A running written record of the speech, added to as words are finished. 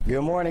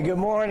Good morning, good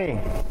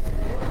morning.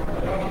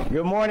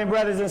 Good morning,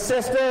 brothers and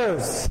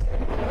sisters.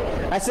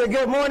 I said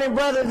good morning,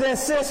 brothers and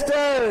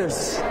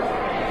sisters.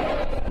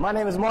 My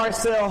name is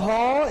Marcel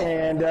Hall,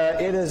 and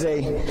it is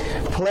a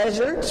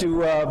pleasure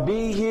to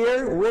be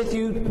here with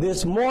you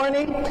this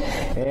morning.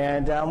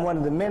 And I'm one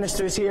of the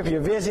ministers here. If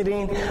you're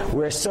visiting,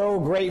 we're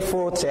so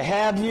grateful to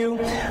have you.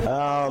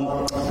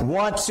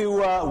 Want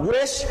to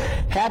wish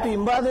Happy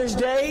Mother's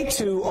Day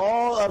to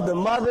all of the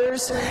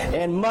mothers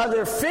and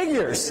mother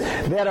figures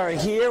that are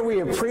here. We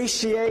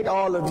appreciate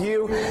all of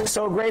you.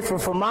 So grateful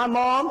for my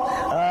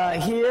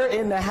mom here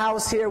in the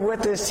house here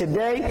with us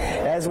today,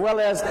 as well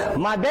as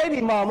my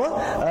baby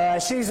mama.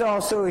 She's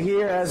also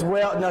here as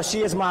well. No,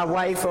 she is my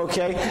wife,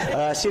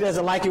 okay? She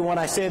doesn't like it when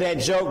I say that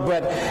joke,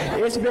 but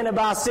it's been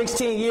about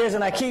 16 years,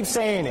 and I keep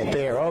saying it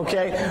there,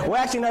 okay? Well,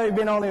 actually, no, I've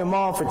been only a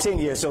mom for 10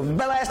 years. So the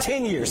last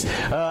 10 years,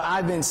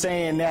 I've been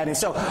saying that. And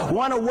so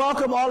want to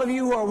welcome all of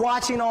you who are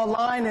watching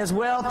online as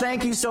well.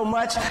 Thank you so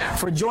much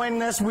for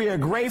joining us. We are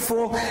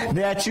grateful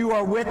that you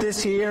are with us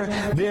here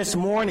this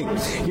morning.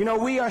 You know,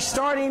 we are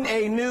starting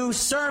a new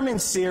sermon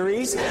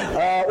series.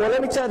 Well,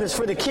 let me tell you this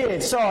for the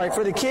kids. Sorry,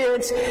 for the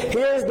kids,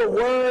 here's the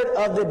word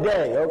of the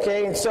day,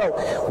 okay? And so,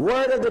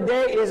 word of the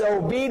day is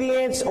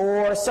obedience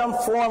or some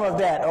form of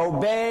that.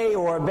 Obey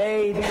or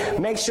obeyed.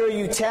 Make sure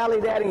you tally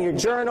that in your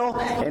journal,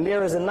 and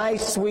there is a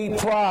nice, sweet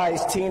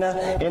prize,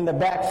 Tina, in the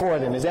back for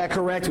them. Is that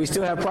correct? We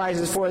still have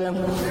prizes for them?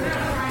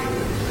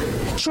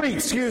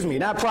 Treats, excuse me,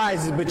 not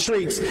prizes, but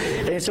treats.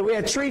 And so we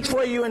have treats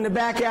for you in the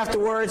back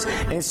afterwards.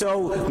 And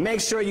so make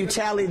sure you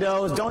tally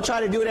those. Don't try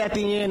to do it at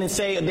the end and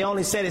say they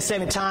only said it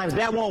 7 times.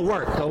 That won't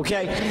work,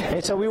 okay?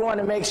 And so we want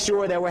to make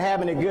sure that we're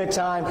having a good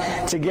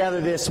time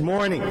together this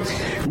morning.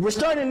 We're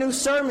starting a new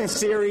sermon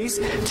series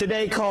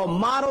today called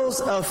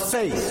Models of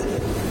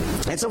Faith.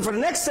 And so for the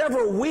next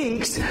several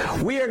weeks,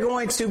 we are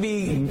going to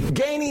be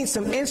gaining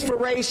some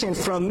inspiration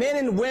from men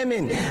and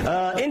women,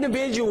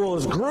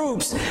 individuals,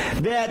 groups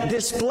that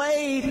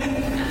displayed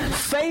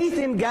faith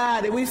in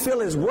God that we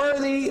feel is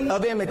worthy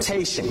of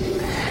imitation.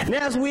 And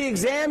as we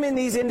examine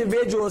these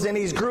individuals and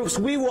these groups,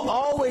 we will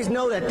always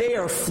know that they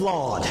are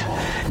flawed,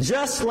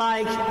 just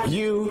like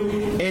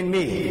you and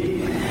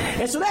me.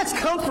 And so that's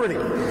comforting,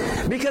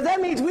 because that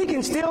means we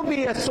can still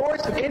be a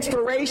source of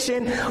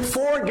inspiration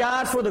for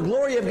God, for the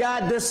glory of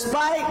God,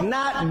 despite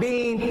not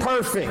being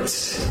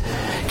perfect.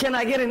 Can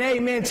I get an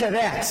amen to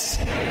that?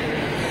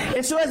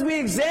 And so as we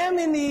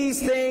examine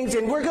these things,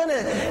 and we're going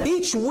to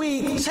each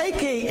week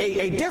take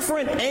a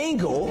different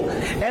angle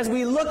as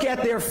we look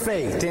at their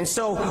faith. And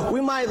so we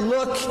might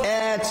look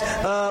at,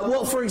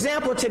 well, for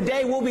example,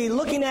 today we'll be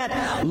looking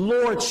at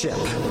lordship.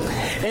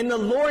 And the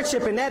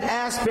lordship in that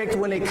aspect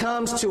when it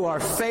comes to our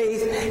faith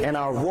and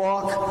our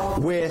walk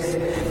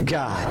with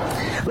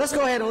God. Let's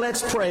go ahead and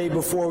let's pray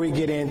before we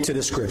get into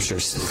the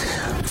scriptures.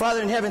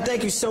 Father in heaven,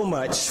 thank you so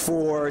much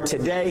for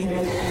today.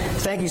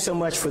 Thank you so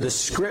much for the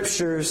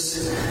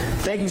scriptures.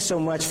 Thank you so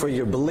much for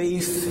your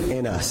belief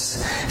in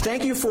us.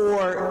 Thank you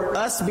for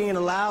us being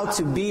allowed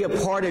to be a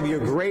part of your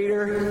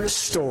greater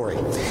story.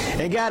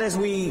 And God, as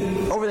we,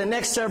 over the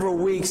next several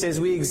weeks, as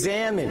we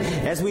examine,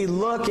 as we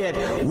look at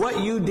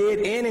what you did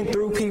in and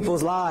through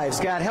people's lives,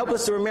 God, help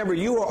us to remember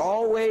you are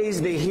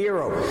always the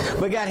hero.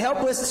 But God, help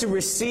us to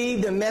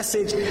receive the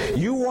message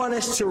you want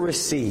us to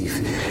receive.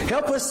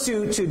 Help us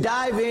to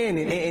dive in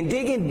and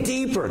dig in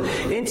deeper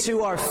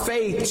into our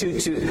faith,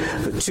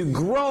 to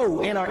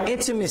grow in our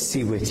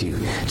intimacy with you,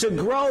 to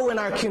grow in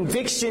our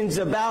convictions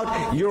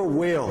about your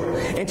will,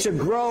 and to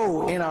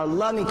grow in our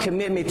loving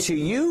commitment to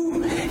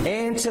you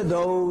and to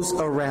those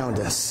around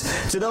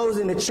us, to those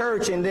in the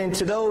church, and then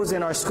to those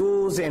in our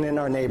schools and in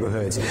our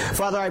neighborhoods.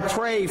 Father, I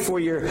pray for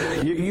you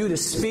to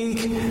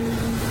speak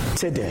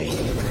today.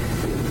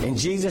 In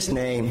Jesus'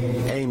 name,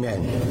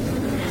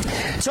 amen.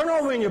 Turn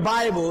over in your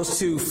Bibles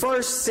to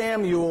 1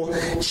 Samuel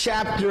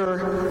chapter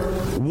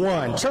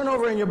 1. Turn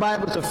over in your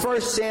Bibles to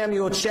 1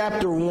 Samuel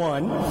chapter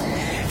 1.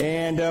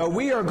 And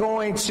we are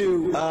going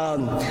to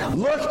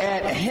look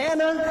at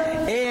Hannah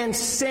and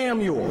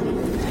Samuel.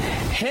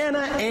 Hannah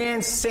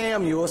and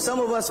Samuel. Some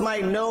of us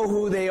might know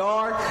who they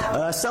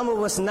are, some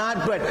of us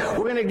not, but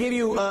we're going to give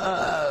you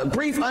a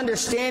brief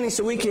understanding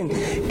so we can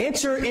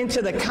enter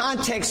into the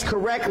context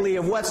correctly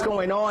of what's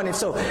going on. And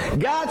so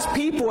God's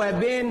people have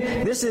been,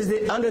 this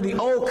is under the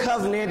Old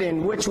Covenant,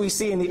 in which we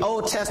see in the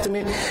Old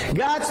Testament,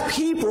 God's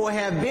people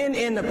have been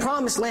in the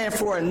Promised Land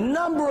for a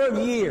number of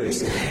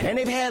years, and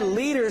they've had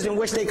leaders in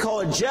which they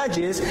call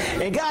judges,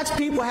 and God's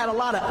people had a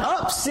lot of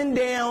ups and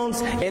downs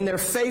in their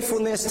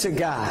faithfulness to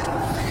God.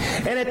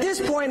 And at this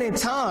point in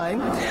time,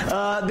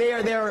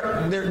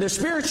 their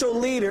spiritual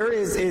leader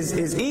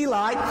is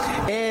Eli,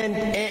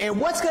 and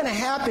what's going to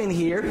happen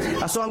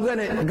here? So I'm going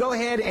to go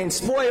ahead and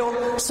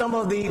spoil some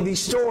of the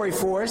story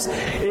for us.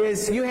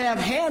 Is you have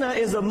Hannah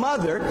is a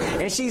mother,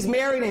 and she's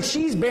married and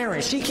she's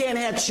barren. She can't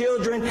have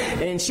children,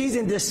 and she's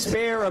in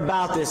despair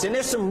about this. And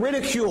there's some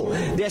ridicule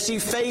that she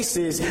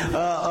faces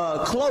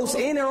close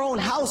in her own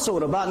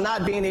household about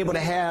not being able to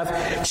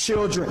have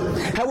children.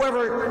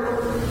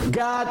 However,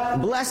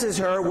 God blesses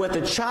her with a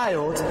a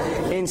child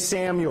in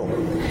Samuel.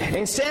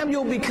 And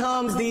Samuel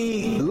becomes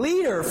the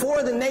leader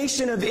for the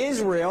nation of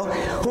Israel,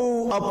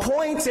 who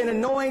appoints and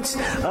anoints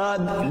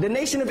the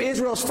nation of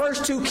Israel's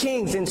first two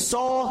kings in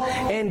Saul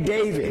and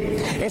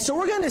David. And so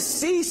we're going to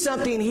see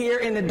something here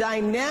in the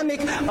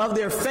dynamic of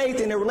their faith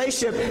and their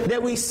relationship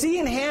that we see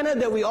in Hannah,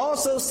 that we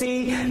also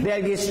see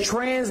that gets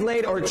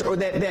translated or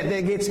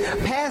that gets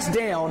passed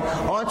down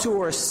onto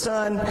her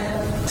son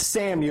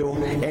Samuel,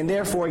 and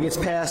therefore it gets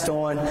passed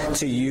on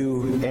to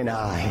you and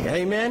I.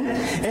 Amen?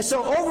 And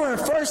so over in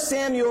 1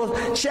 Samuel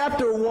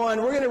chapter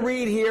 1, we're going to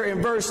read here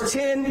in verse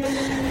 10.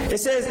 It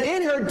says,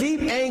 "In her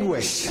deep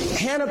anguish,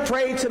 Hannah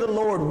prayed to the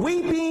Lord,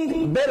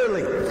 weeping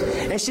bitterly.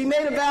 And she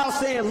made a vow,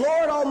 saying,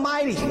 Lord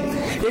Almighty,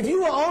 if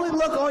you will only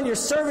look on your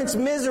servant's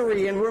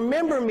misery and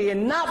remember me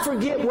and not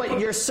forget what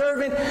your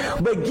servant,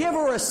 but give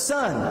her a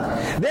son,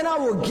 then I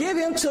will give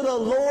him to the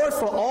Lord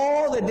for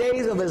all the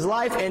days of his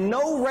life, and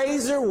no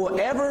razor will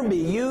ever be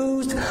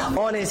used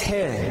on his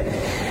head."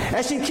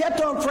 As she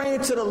kept on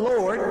praying to the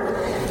Lord,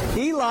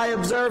 Eli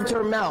observed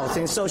her mouth.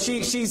 And so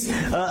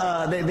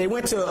they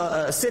went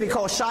to a city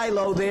called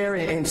Shiloh there,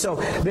 and so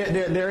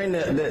they're in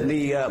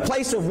the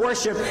place of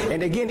worship.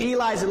 And again,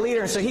 Eli's the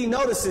leader, and so he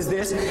notices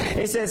this.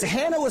 It says,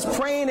 Hannah was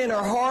praying in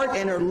her heart,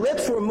 and her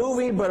lips were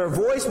moving, but her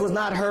voice was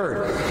not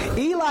heard.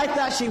 Eli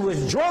thought she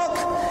was drunk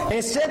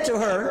and said to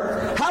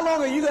her, "How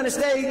long are you going to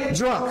stay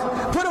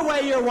drunk? Put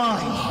away your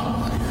wine."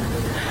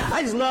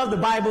 I just love the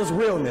Bible's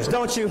realness,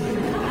 don't you?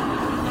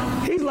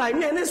 He's like,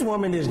 man, this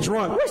woman is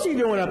drunk. What's she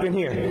doing up in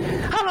here?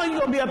 How long are you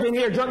going to be up in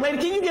here, drunk lady?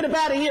 Can you get up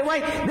out of here,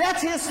 right?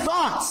 That's his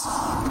thoughts.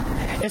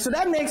 And so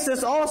that makes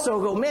us also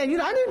go, man,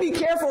 I need to be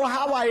careful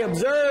how I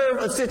observe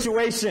a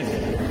situation.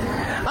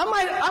 I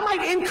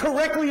might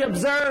incorrectly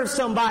observe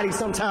somebody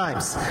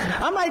sometimes.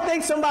 I might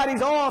think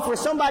somebody's off, or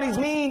somebody's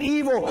mean,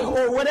 evil,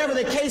 or whatever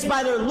the case,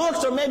 by their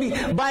looks, or maybe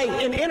by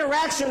an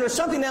interaction or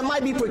something that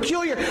might be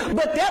peculiar,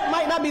 but that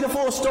might not be the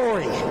full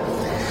story.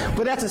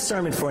 But that's a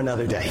sermon for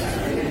another day.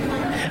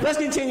 Let's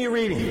continue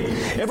reading.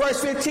 In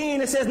verse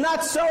 15, it says,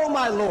 "Not so,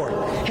 my Lord,"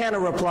 Hannah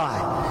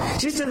replied.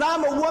 She says,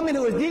 "I'm a woman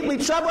who is deeply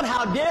troubled.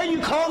 How dare you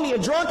call me a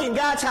drunk in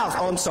God's house?"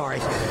 Oh, I'm sorry.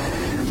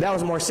 That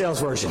was Marcel's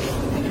version.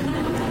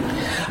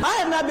 "I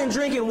have not been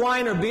drinking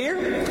wine or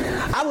beer.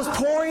 I was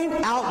pouring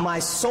out my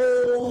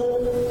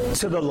soul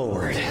to the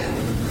Lord.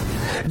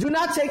 Do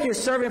not take your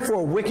servant for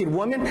a wicked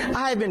woman.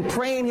 I have been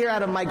praying here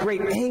out of my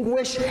great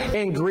anguish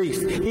and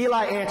grief."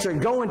 Eli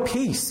answered, "Go in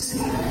peace,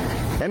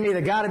 and may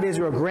the God of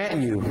Israel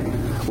grant you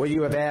what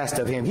you have asked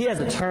of him." He has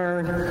a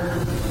turn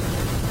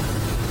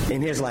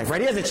in his life,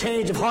 right? He has a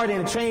change of heart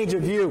and a change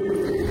of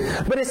view.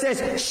 But it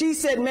says, she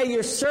said, "May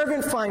your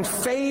servant find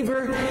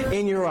favor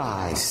in your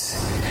eyes."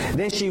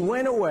 Then she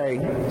went her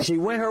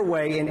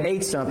way and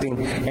ate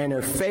something, and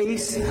her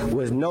face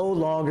was no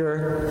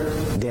longer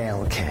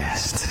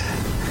downcast.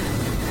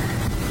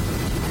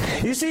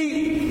 You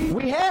see,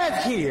 we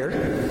have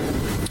here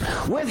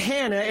with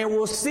Hannah, and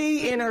we'll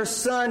see in her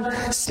son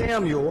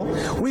Samuel,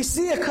 we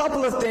see a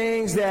couple of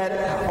things that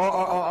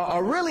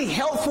are really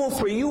helpful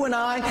for you and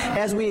I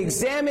as we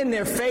examine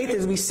their faith,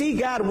 as we see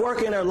God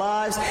work in their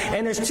lives.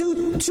 And there's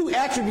two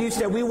attributes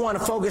that we want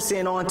to focus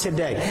in on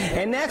today,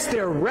 and that's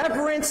their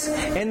reverence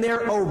and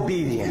their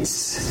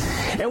obedience.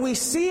 And we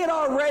see it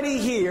already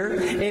here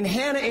in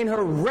Hannah, in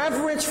her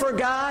reverence for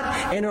God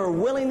and her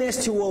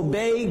willingness to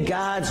obey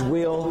God's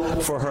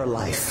will for her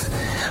life.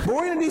 But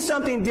we're going to do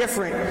something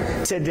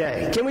different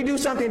today. Can we do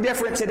something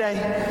different today?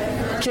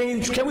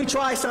 Can we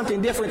try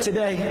something different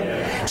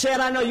today? Chad,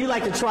 I know you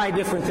like to try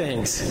different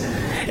things.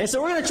 And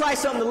so we're going to try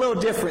something a little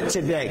different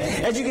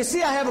today. As you can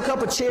see, I have a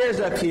couple chairs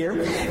up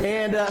here.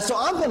 And so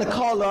I'm going to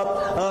call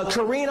up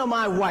Karina,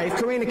 my wife.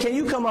 Karina, can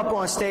you come up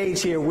on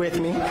stage here with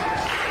me?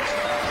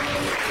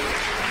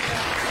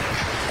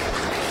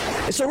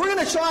 So we're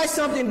going to try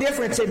something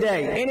different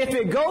today. And if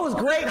it goes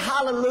great,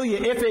 hallelujah.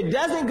 If it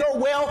doesn't go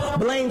well,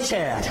 blame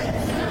Chad.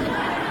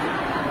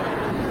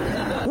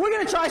 We're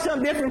going to try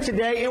something different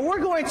today, and we're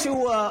going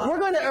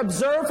to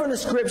observe from the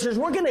scriptures.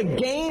 We're going to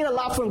gain a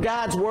lot from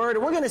God's word,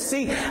 and we're going to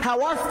see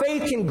how our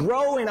faith can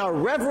grow in our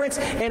reverence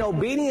and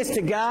obedience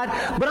to God.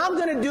 But I'm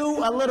going to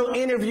do a little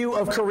interview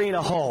of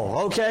Karina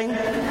Hall, okay?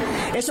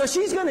 And so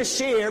she's going to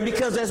share,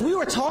 because as we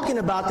were talking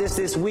about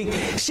this week,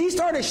 she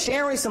started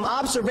sharing some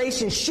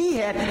observations she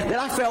had that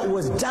I felt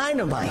was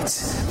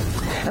dynamite.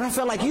 And I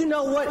felt like, you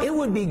know what? It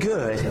would be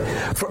good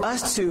for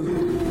us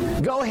to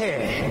go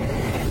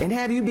ahead and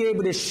have you be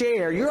able to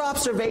share your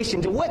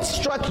observation to what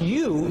struck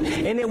you,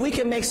 and then we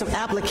can make some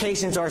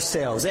applications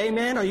ourselves.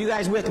 Amen? Are you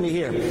guys with me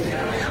here?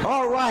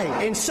 All right.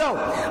 And so,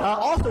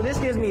 also, this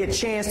gives me a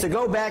chance to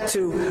go back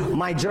to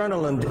my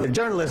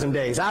journalism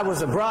days. I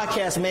was a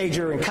broadcast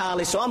major in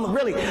college, so I'm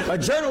really a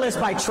journalist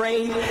by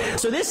trade.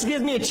 So this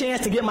gives me a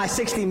chance to get my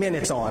 60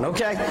 minutes on,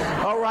 okay?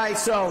 All right.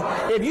 So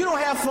if you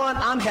don't have fun,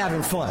 I'm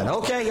having fun,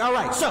 okay? All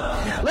right. So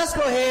let's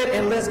go ahead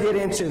and let's get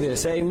into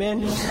this.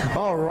 Amen?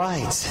 All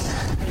right.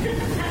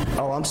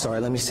 Oh, I'm sorry.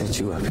 Let me set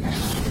you up here.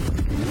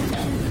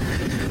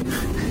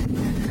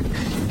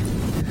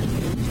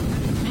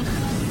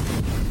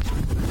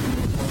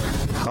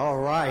 All All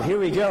right, here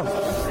we go.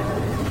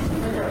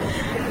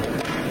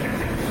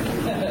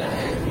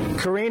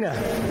 Karina,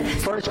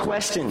 first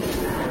question.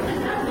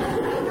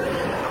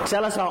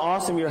 Tell us how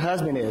awesome your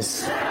husband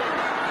is.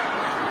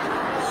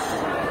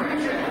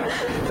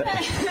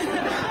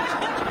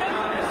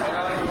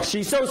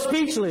 She's so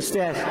speechless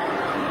that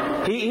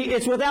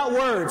it's without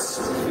words.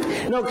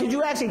 No, could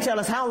you actually tell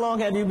us how long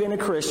have you been a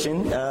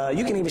Christian?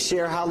 You can even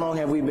share how long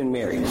have we been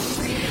married.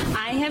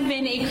 I have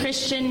been a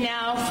Christian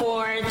now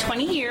for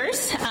 20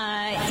 years,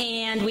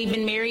 and we've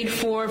been married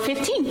for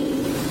 15.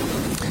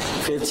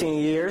 15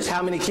 years.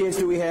 How many kids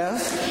do we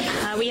have?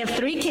 We have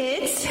 3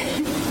 kids.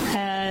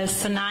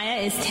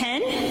 Sanaya is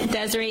 10,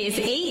 Desiree is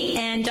 8,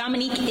 and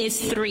Dominique is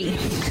 3.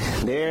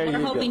 There you go.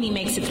 We're hoping he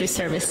makes it through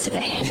service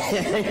today.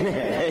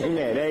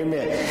 Amen,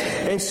 amen.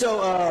 And so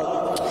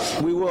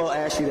we will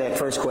ask you that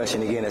first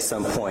question again at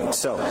some point.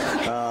 So,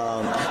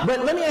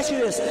 but let me ask you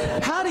this: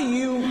 How do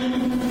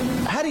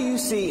you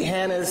see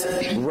Hannah's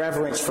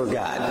reverence for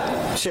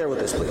God? Share with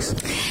us, please.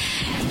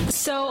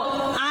 So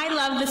I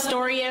love the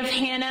story of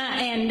Hannah,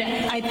 and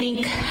I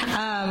think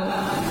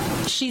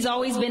she's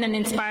always been an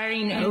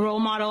inspiring role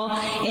model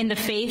in the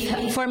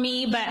faith for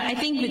me. But I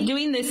think that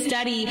doing this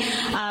study,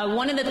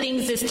 one of the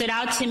things that stood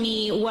out to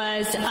me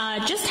was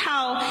just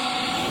how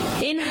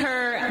in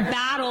her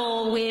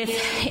battle with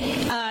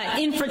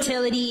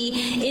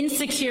infertility,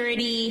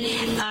 insecurity,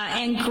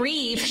 and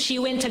grief, she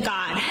went to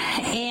God.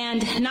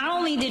 And not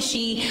only did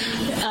she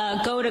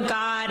go to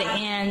God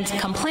and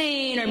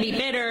complain or be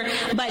bitter,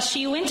 but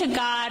she went to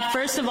God,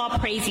 first of all,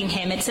 praising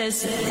Him. It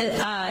says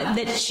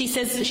that she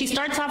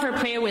starts off her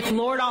prayer with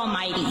Lord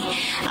Almighty.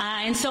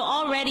 And so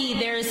already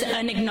there's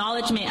an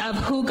acknowledgement of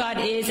who God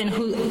is and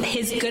who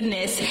His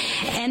goodness.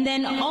 And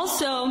then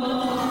also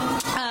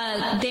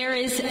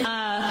there's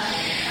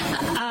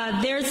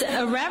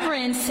a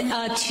reverence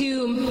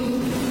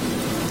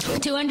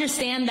to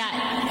understand that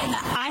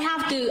I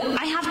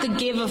have to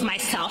give of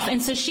myself.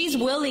 And so she's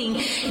willing,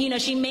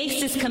 she makes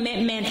this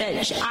commitment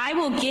that I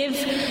will give,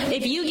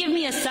 if you give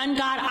me a son,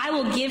 God, I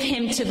will give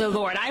him to the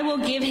Lord. I will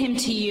give him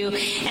to you.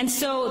 And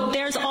so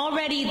there's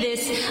already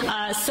this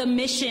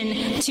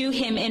submission to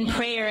Him in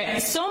prayer,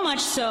 so much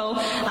so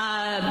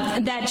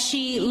that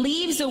she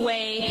leaves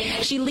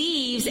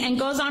and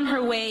goes on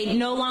her way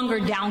no longer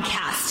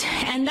downcast.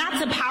 And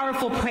that's a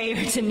powerful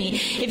prayer to me.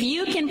 If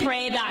you can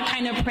pray that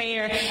kind of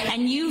prayer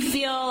and you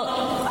feel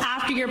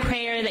after your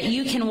prayer that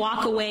you can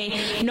walk away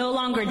no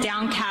longer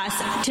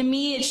downcast, to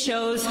me it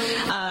shows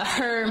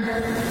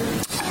her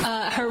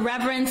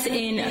reverence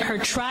in her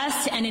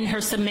trust and in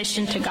her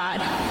submission to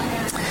God.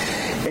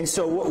 And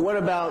so what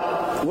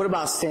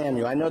about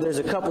Samuel? I know there's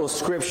a couple of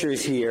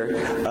scriptures here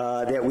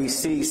that we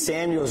see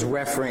Samuel's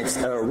reverence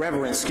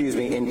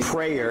in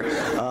prayer.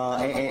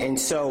 And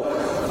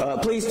so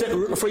please,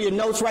 for your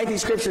notes, write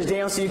these scriptures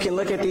down so you can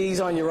look at these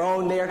on your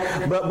own there.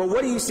 But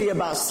what do you see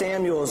about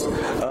Samuel's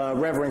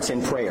reverence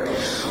in prayer?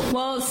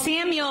 Well,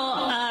 Samuel,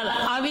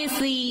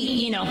 obviously,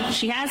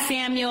 she has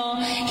Samuel.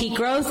 He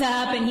grows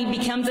up and he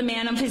becomes a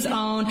man of his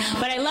own.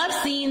 But I love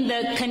seeing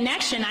the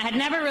connection. I had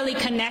never really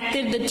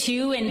connected the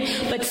two,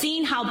 but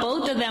seeing how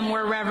both of them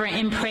were reverent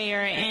in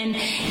prayer. And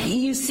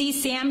you see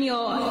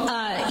Samuel,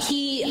 as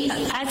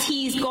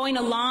he's going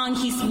along,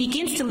 he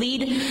begins to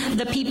lead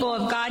the people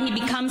of God. He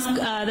becomes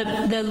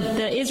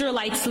the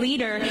Israelites'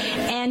 leader.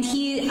 And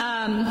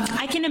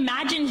I can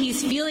imagine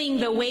he's feeling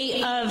the weight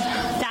of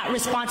that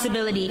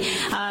responsibility.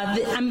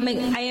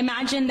 I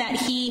imagine that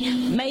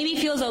he maybe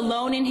feels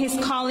alone in his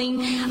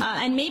calling,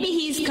 and maybe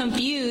he's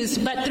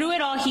confused, but through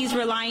it all, he's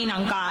relying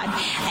on God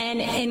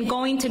and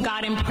going to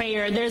God in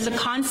prayer. There's a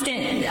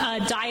constant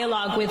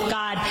dialogue with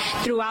God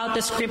throughout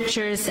the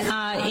scriptures.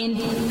 In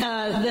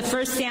the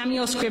First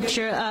Samuel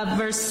scripture,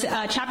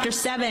 chapter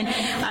 7,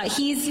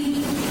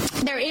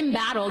 they're in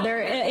battle.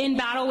 They're in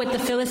battle with the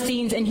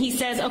Philistines, and he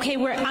says, "Okay,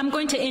 I'm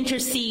going to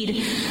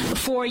intercede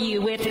for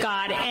you with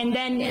God." And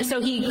then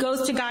so he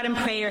goes to God in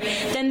prayer.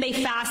 Then they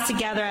fast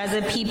together as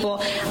a people.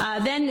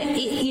 Then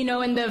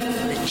in the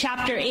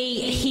chapter 8,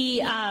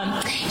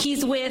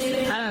 he's with.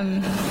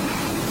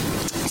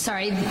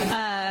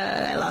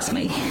 I lost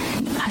my.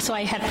 So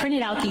I had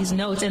printed out these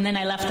notes and then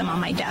I left them on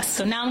my desk.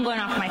 So now I'm going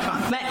off my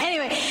phone. But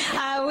anyway,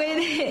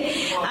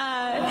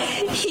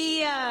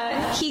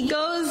 he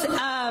goes.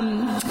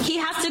 He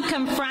has to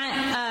confront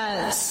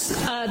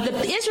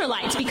the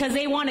Israelites because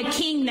they want a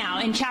king now.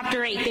 In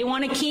chapter 8, they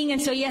want a king,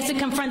 and so he has to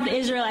confront the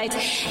Israelites.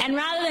 And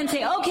rather than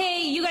say,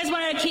 "Okay, you guys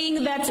want a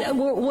king,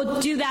 we'll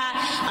do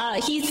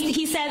that,"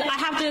 he said, "I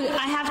have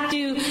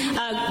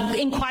to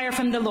inquire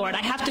from the Lord.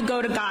 I have to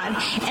go to God."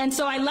 And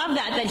so I love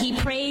that he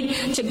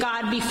prayed to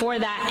God before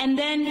that, and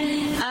then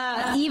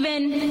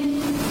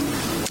even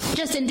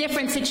just in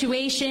different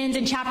situations.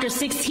 In chapter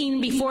 16,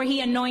 before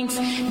he anoints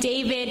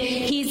David,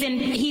 he's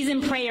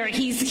in prayer.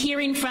 He's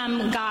hearing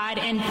from God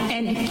and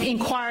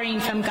inquiring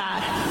from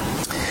God.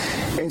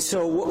 And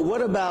so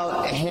what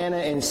about Hannah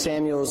and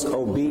Samuel's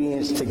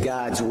obedience to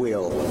God's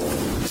will?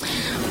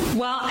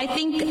 Well, I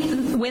think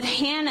with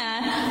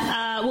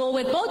Hannah,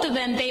 with both of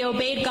them, they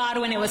obeyed God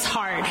when it was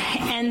hard.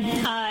 And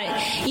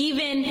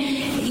even,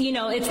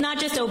 it's not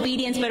just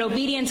obedience, but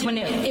obedience when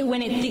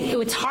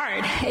it's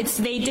hard.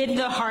 They did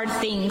the hard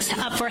things.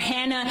 For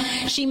Hannah,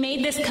 she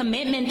made this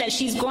commitment that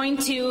she's going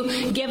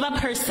to give up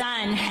her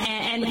son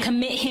and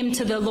commit him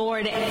to the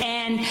Lord.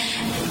 And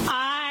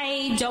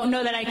I don't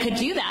know that I could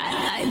do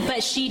that,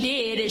 but she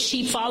did.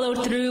 She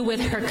followed through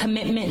with her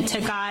commitment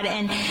to God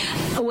and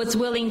was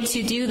willing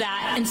to do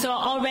that. And so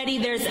already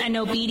there's an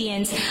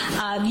obedience.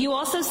 You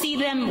also see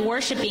them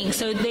worshiping,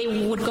 so they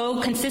would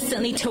go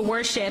consistently to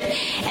worship.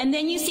 And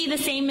then you see the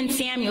same in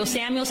Samuel.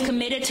 Samuel's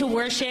committed to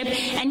worship,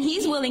 and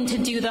he's willing to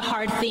do the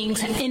hard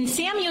things. In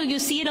Samuel, you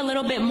see it a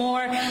little bit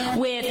more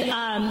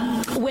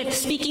with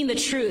speaking the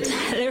truth.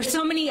 There's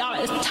so many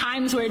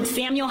times where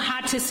Samuel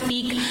had to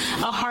speak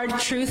a hard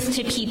truth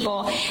to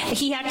people.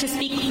 He had to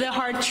speak the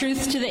hard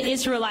truth to the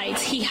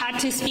Israelites. He had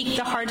to speak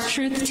the hard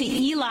truth to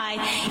Eli,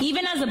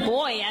 even as a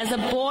boy.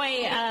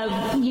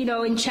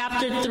 In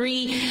chapter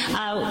 3,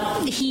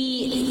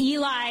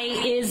 Eli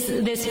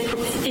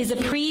is a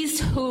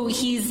priest who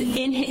he's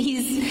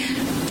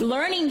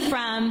learning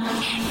from,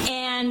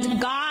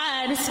 and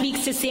God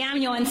speaks to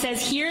Samuel and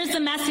says, here's the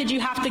message you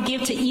have to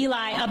give to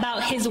Eli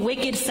about his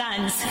wicked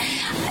sons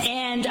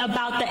and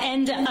about the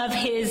end of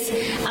his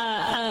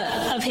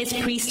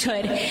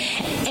priesthood.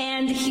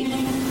 And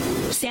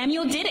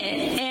Samuel did it,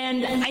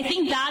 and I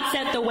think that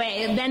set the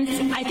way.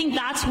 Then I think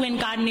that's when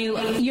God knew,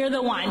 you're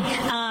the one.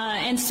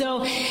 And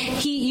so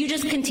you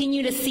just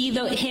continue to see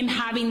him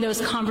having those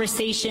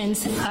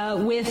conversations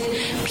with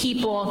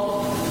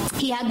people.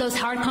 He had those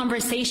hard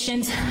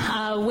conversations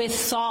with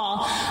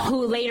Saul,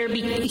 who later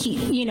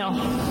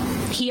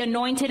he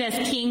anointed as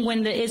king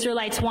when the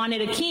Israelites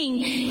wanted a king.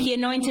 He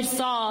anointed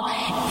Saul,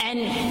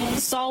 and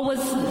Saul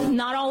was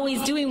not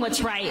always doing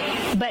what's right,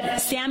 but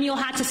Samuel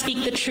had to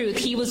speak the truth.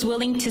 He was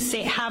willing to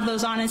have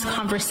those honest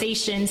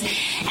conversations.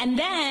 And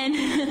then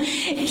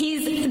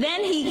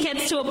he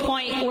gets to a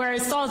point where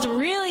Saul's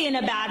really in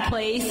a bad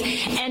place,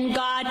 and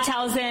God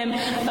tells him,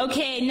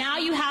 okay, now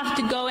you have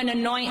to go and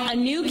anoint a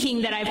new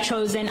king that I've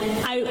chosen.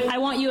 I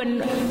want you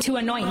to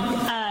anoint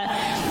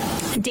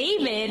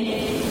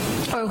David,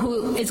 or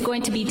who is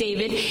going to be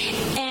David.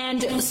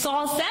 And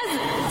Saul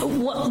says,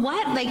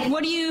 what? Like,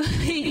 what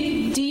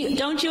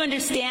don't you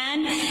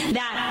understand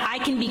that I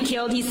can be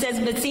killed? He says,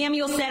 but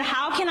Samuel said,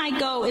 how can I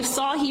go? If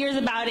Saul hears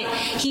about it,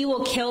 he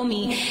will kill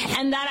me.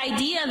 And that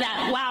idea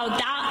that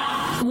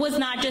was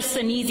not just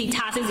an easy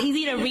task. It's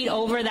easy to read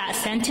over that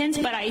sentence,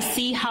 but I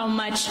see how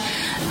much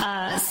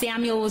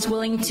Samuel was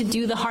willing to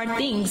do the hard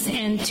things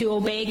and to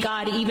obey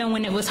God, even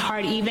when it was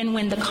hard, even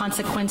when the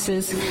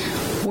consequences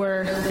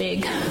were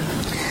big.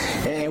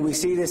 And we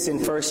see this in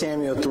 1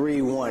 Samuel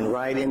 3:1,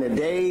 right? In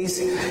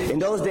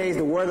those days,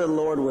 the word of the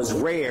Lord was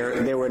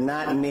rare. There were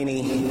not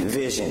many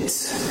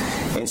visions.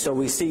 And so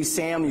we see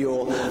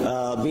Samuel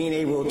being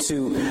able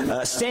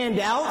to stand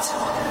out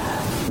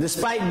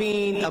despite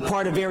being a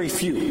part of very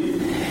few.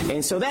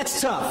 And so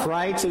that's tough,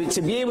 right?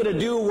 To be able to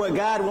do what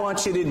God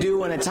wants you to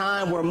do in a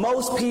time where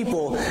most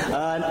people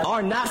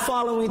are not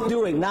following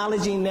through,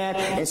 acknowledging that.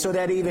 And so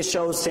that even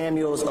shows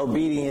Samuel's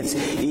obedience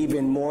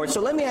even more.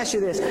 So let me ask you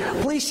this.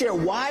 Please share,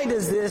 why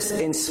does this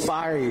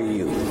inspire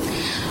you?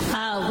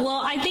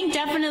 Well, I think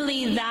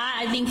definitely that.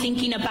 I think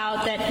thinking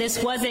about that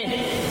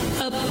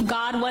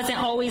God wasn't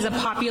always a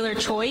popular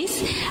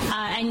choice,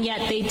 and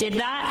yet they did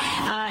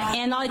that.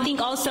 And I think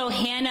also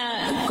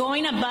Hannah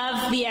going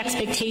above the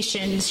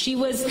expectations. It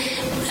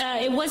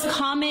was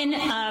common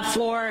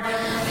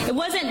it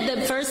wasn't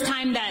the first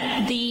time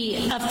that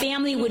a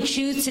family would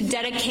choose to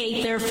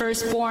dedicate their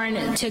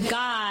firstborn to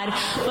God,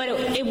 but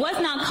it was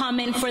not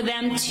common for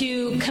them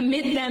to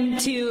commit them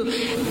to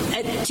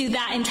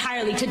that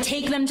entirely, to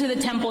take them to the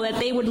temple, that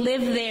they would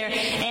live there,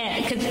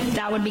 because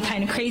that would be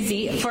kind of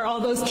crazy for all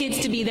those kids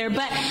to be there.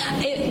 But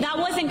that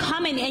wasn't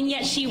common, and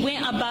yet she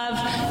went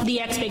above the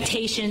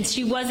expectations.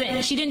 She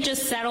didn't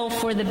just settle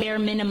for the bare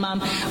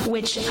minimum,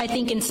 which I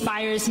think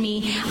inspires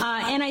me.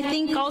 And I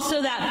think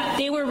also that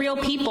they were real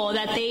people,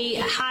 that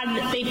they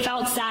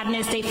felt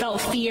sadness, they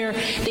felt fear,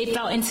 they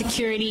felt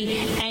insecurity,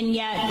 and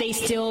yet they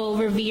still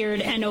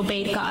revered and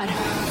obeyed God.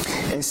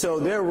 And so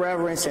their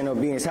reverence and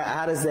obedience,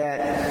 how does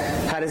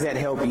that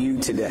help you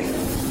today?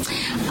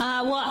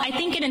 Well, I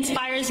think it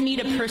inspires me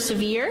to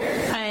persevere.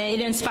 It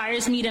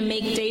inspires me to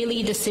make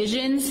daily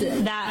decisions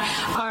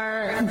that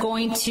are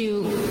going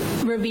to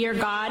revere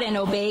God and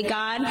obey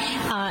God,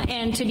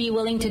 and to be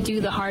willing to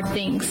do the hard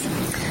things.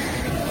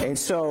 And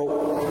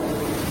so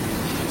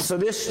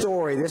this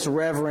story, this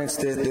reverence,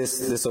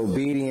 this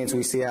obedience,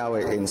 we see how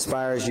it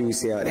inspires you, we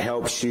see how it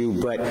helps you,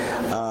 but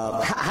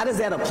how does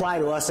that apply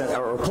to us,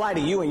 or apply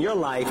to you in your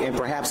life, and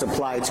perhaps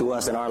apply to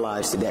us in our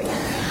lives today?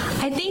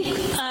 I think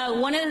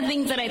one of the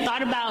things that I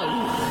thought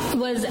about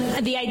was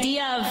the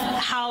idea of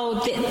how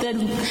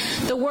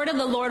the word of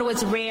the Lord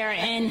was rare,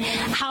 and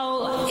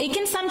how I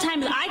can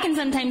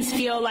sometimes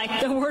feel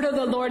like the word of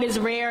the Lord is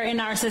rare in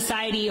our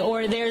society,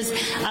 or there's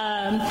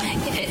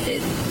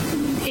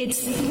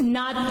it's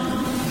not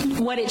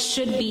what it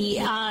should be,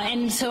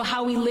 and so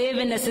how we live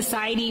in a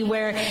society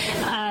where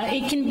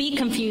it can be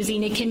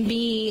confusing, it can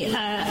be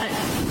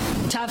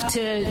to tough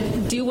to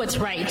do what's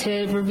right,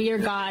 to revere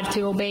God,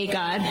 to obey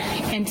God.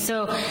 And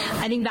so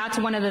I think that's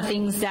one of the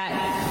things that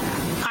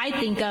I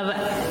think of,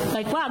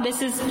 like, wow,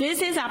 this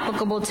is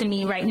applicable to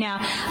me right now.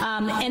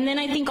 And then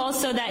I think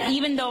also that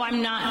even though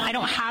I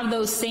don't have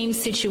those same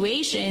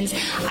situations,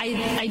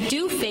 I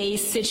do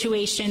face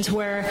situations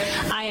where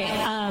I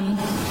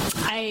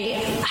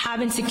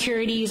have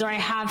insecurities, or I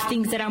have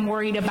things that I'm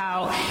worried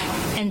about,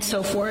 and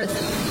so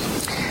forth.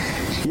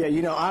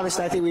 Yeah,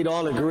 obviously I think we'd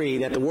all agree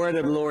that the word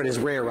of the Lord is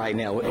rare right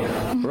now,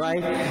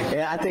 right?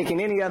 And I think in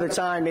any other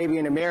time, maybe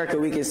in America,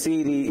 we can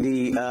see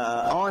the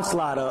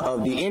onslaught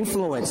of the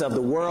influence of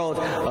the world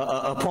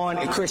upon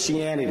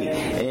Christianity.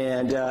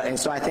 And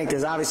so I think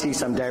there's obviously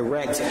some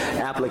direct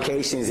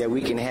applications that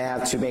we can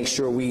have to make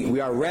sure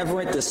we are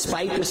reverent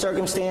despite the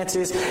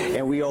circumstances,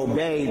 and we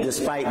obey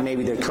despite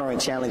maybe the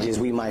current challenges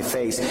we might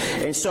face.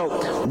 And so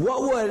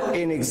what would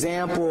an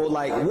example,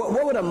 like,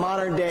 what would a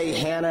modern day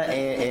Hannah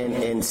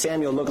and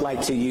Samuel look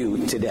like to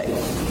you today?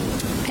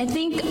 I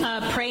think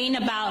praying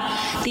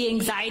about the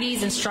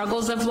anxieties and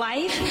struggles of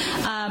life,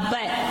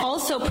 but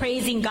also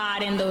praising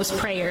God in those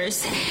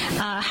prayers,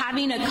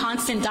 having a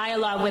constant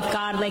dialogue with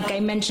God, like I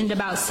mentioned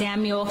about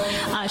Samuel,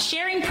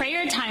 sharing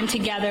prayer time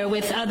together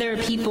with other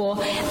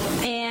people,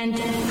 and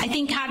I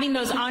think having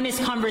those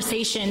honest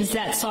conversations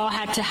that Saul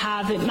had to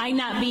have. It might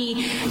not be,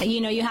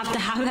 you have to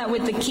have that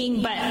with the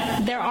king,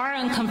 but there are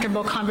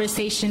uncomfortable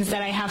conversations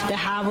that I have to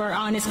have, or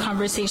honest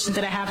conversations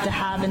that I have to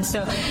have. And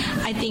so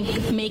I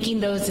think making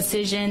those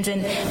decisions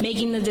and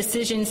making the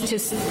decisions to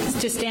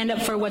stand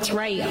up for what's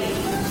right.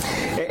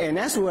 And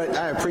that's what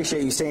I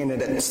appreciate you saying,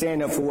 that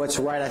stand up for what's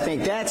right. I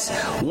think that's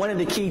one of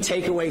the key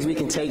takeaways we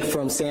can take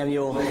from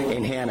Samuel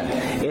and Hannah,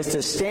 is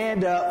to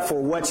stand up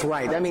for what's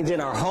right. That means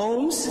in our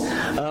homes,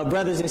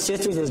 brothers and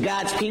sisters, as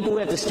God's people, we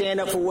have to stand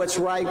up for what's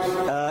right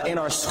in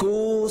our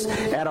schools,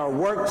 at our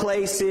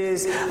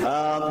workplaces.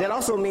 That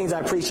also means, I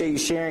appreciate you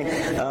sharing,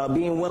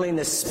 being willing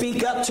to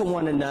speak up to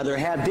one another,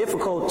 have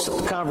difficult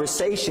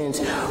conversations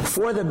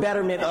for the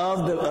betterment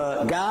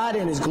of God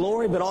and His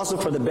glory, but also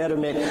for the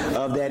betterment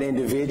of that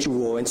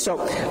individual. And so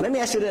let me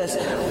ask you this.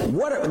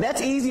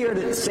 That's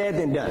easier said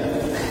than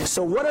done.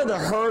 So what are the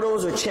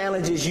hurdles or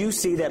challenges you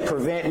see that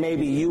prevent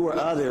maybe you or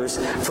others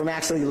from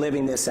actually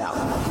living this out?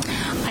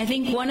 I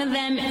think one of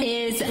them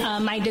is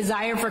my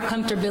desire for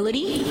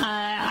comfortability.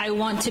 I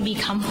want to be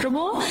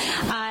comfortable.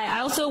 I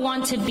also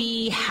want to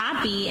be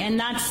happy, and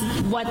that's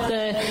what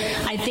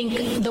I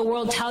think the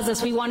world tells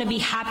us. We want to be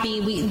happy.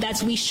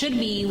 We should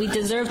be. We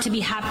deserve to be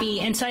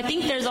happy. And so I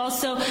think there's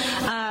also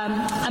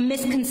a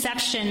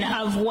misconception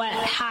of what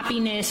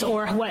happiness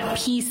or what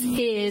peace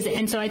is.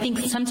 And so I think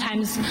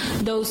sometimes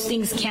those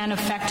things can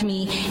affect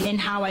me in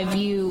how I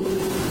view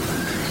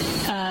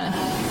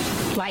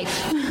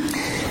life.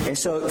 And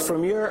so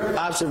from your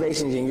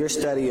observations and your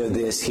study of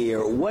this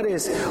here, what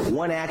is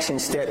one action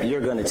step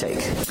you're going to take?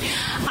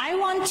 I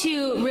want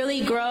to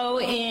really grow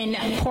in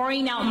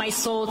pouring out my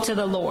soul to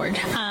the Lord.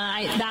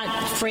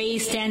 That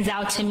phrase stands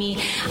out to me.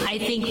 I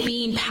think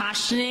being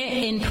passionate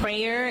in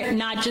prayer,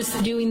 not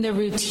just doing the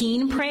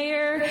routine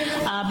prayer,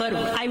 but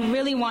I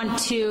really want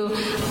to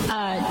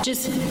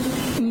just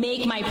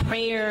make my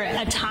prayer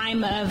a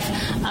time of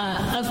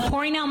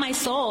pouring out my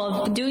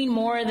soul, of doing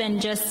more than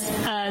just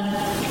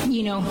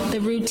the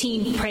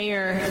routine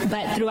prayer,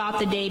 but throughout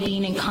the day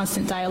being in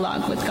constant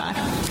dialogue with God.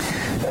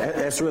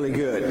 That's really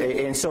good.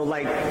 And so,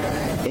 like,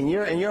 in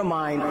your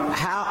mind,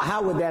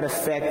 how would that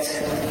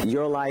affect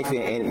your life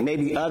and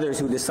maybe others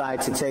who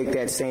decide to take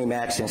that same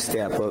action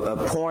step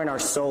of pouring our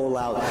soul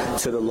out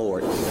to the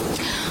Lord?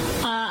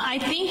 I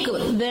think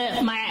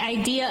my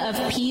idea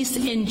of peace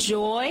and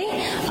joy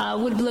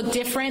would look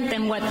different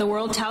than what the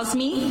world tells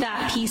me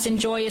that peace and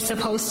joy is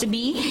supposed to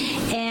be.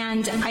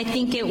 And I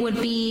think it would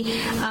be,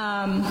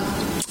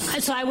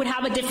 so I would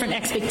have a different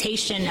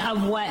expectation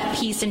of what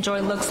peace and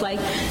joy looks like.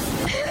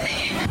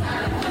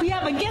 We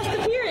have a guest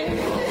appearance.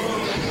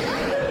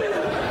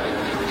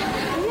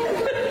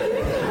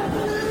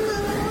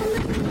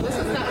 This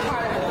is not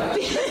part of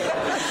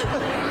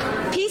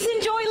it. Peace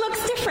and joy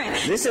looks different.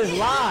 This is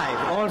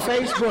live on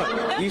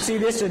Facebook. You see,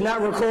 this is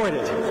not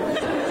recorded.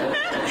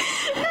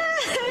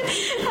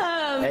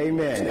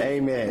 Amen.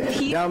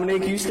 Amen.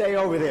 Dominique, you stay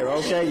over there,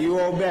 okay? You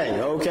obey,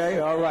 okay?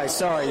 All right.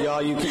 Sorry,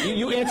 y'all.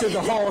 You entered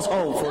the hall's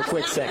home for a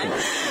quick second.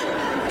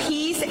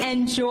 Peace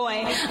and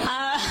joy.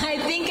 I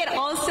think it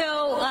also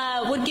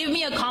would give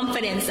me a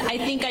confidence. I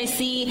think I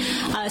see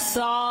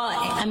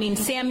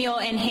Samuel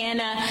and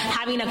Hannah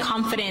having a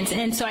confidence.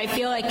 And so I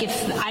feel like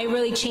if I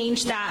really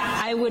changed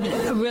that, I would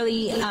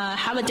really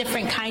have a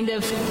different kind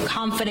of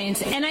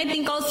confidence. And I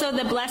think also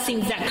the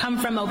blessings that come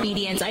from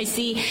obedience. I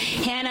see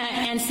Hannah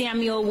and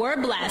Samuel were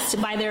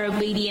blessed by their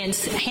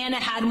obedience. Hannah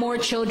had more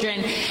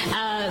children.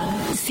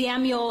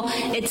 Samuel,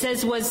 it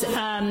says,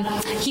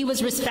 he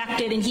was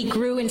respected and he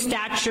grew in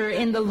stature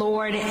in the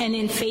Lord and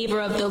in favor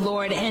of the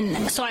Lord.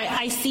 And so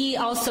I see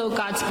also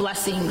God's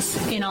blessing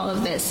blessings in all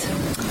of this.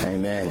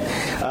 Amen.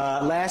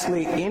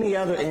 Lastly, any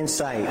other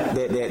insight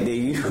that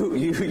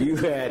you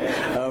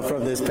had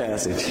from this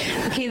passage?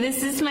 Okay,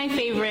 this is my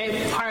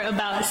favorite part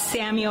about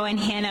Samuel and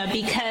Hannah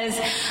because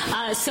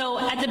so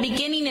at the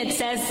beginning it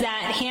says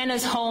that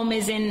Hannah's home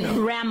is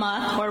in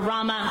Ramah or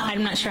Ramah.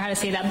 I'm not sure how to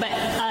say that,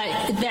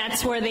 but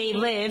that's where they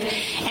live.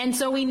 And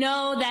so we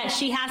know that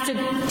she has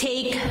to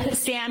take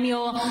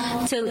Samuel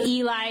to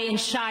Eli in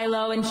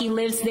Shiloh, and he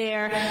lives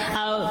there.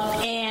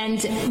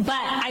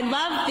 But I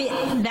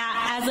love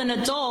that as an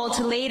adult,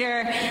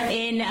 later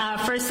in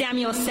 1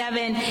 Samuel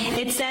 7,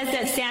 it says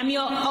that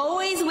Samuel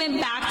always went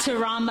back to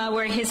Ramah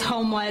where his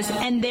home was,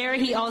 and there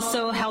he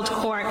also held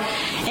court.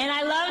 And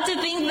I love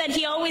to think that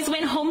he always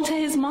went home to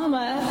his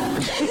mama.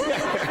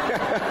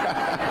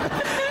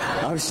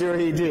 I'm sure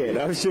he did.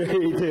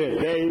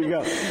 There you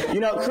go. You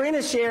know,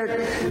 Karina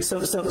shared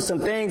some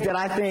things that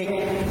I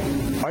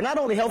think are not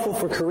only helpful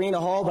for Karina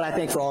Hall, but I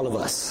think for all of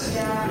us.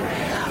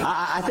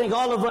 I think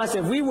all of us,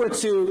 if we were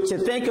to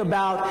think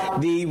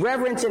about the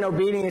reverence and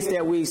obedience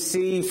that we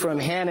see from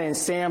Hannah and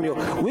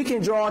Samuel, we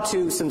can draw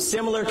to some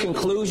similar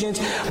conclusions.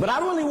 But I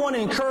really want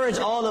to encourage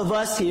all of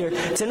us here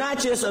to not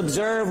just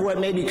observe what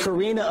maybe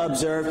Karina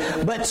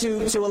observed, but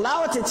to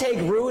allow it to take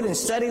root and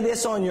study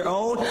this on your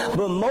own.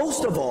 But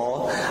most of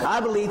all, I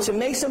believe to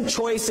make some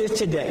choices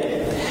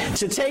today,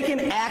 to take an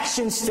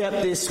action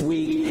step this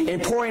week in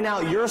pouring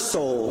out your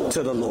soul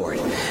to the Lord.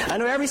 I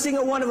know every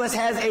single one of us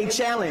has a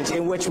challenge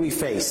in which we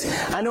face.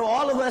 I know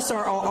all of us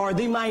are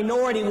the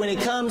minority when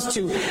it comes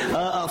to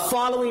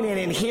following and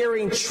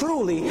adhering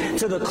truly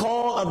to the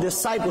call of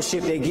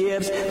discipleship that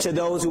gives to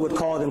those who would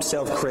call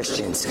themselves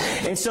Christians.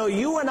 And so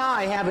you and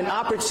I have an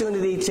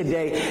opportunity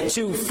today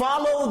to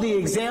follow the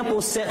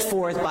example set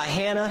forth by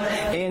Hannah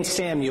and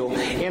Samuel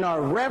in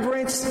our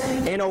reverence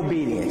and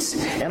obedience.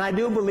 And I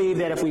do believe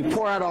that if we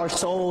pour out our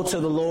soul to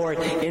the Lord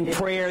in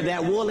prayer,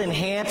 that will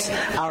enhance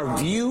our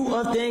view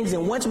of things.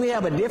 And once we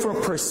have a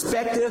different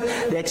perspective,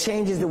 that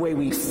changes the way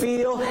we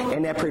feel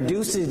and that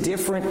produces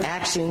different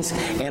actions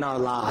in our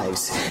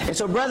lives. And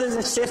so, brothers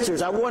and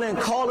sisters, I want to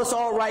call us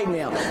all right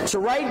now to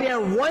write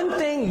down one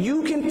thing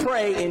you can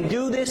pray and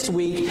do this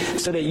week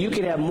so that you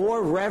can have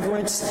more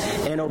reverence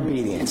and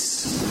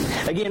obedience.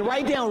 Again,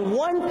 write down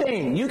one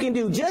thing you can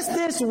do just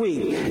this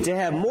week to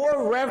have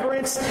more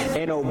reverence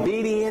and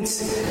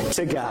obedience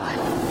to God.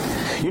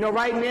 You know,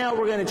 right now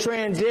we're going to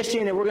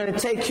transition and we're going to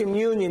take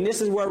communion. This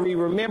is where we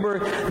remember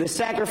the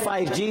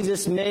sacrifice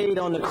Jesus made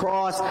on the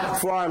cross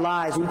for our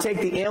lives. We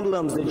take the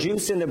emblems, the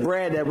juice and the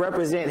bread that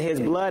represent his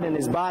blood and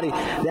his body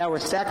that were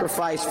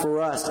sacrificed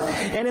for us.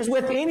 And as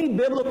with any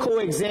biblical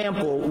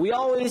example, we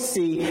always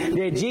see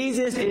that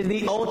Jesus is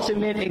the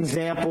ultimate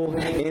example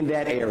in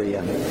that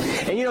area.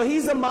 And you know,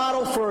 he's the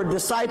model for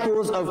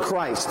disciples of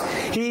Christ.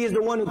 He is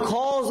the one who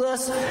calls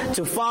us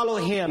to follow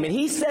him. And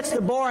he sets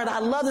the bar. And I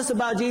love this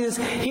about Jesus.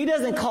 He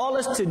doesn't call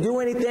us to do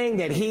anything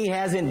that he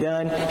hasn't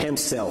done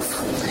himself.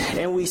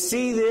 And we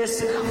see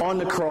this on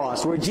the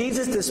cross, where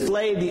Jesus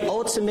displayed the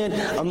ultimate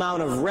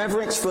amount of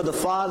reverence for the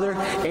Father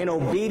and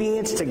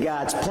obedience to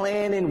God's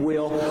plan and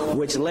will,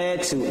 which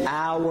led to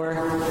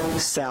our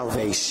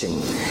salvation.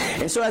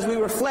 And so as we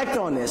reflect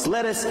on this,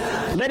 let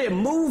it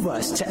move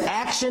us to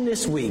action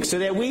this week so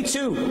that we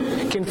too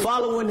can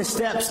follow in the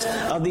steps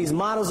of these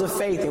models of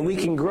faith and we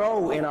can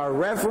grow in our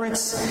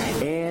reverence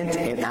and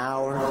in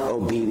our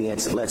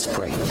obedience. Let's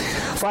pray.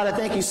 Father,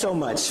 thank you so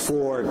much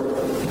for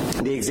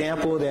the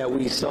example that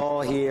we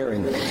saw here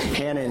in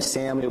Hannah and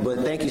Samuel, but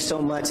thank you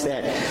so much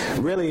that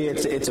really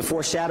it's a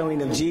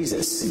foreshadowing of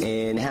Jesus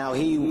and how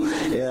he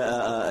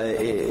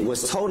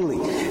was totally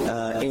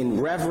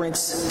in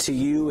reverence to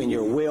you and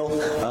your will,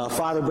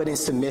 Father, but in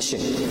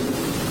submission.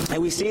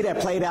 And we see that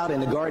played out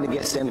in the Garden of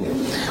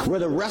Gethsemane, where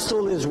the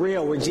wrestle is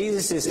real, where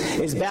Jesus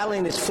is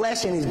battling his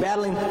flesh and he's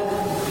battling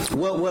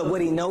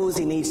what he knows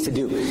he needs to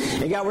do.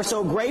 And God, we're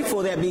so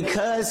grateful that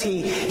because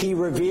he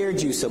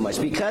revered you so much,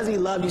 because he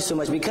loved you so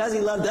much, because he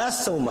loved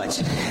us so much,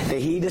 that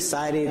he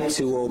decided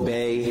to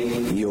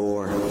obey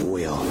your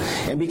will.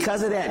 And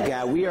because of that,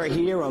 God, we are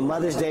here on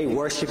Mother's Day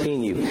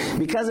worshiping you.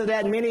 Because of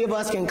that, many of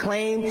us can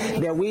claim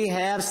that we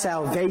have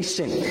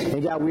salvation.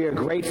 And God, we are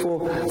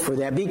grateful for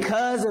that.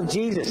 Because of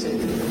Jesus,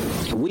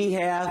 we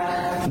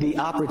have the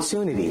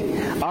opportunity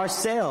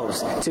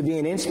ourselves to be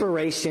an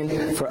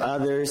inspiration for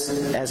others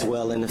as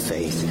well in the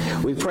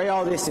faith. We pray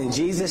all this in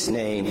Jesus'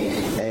 name.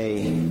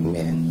 Amen.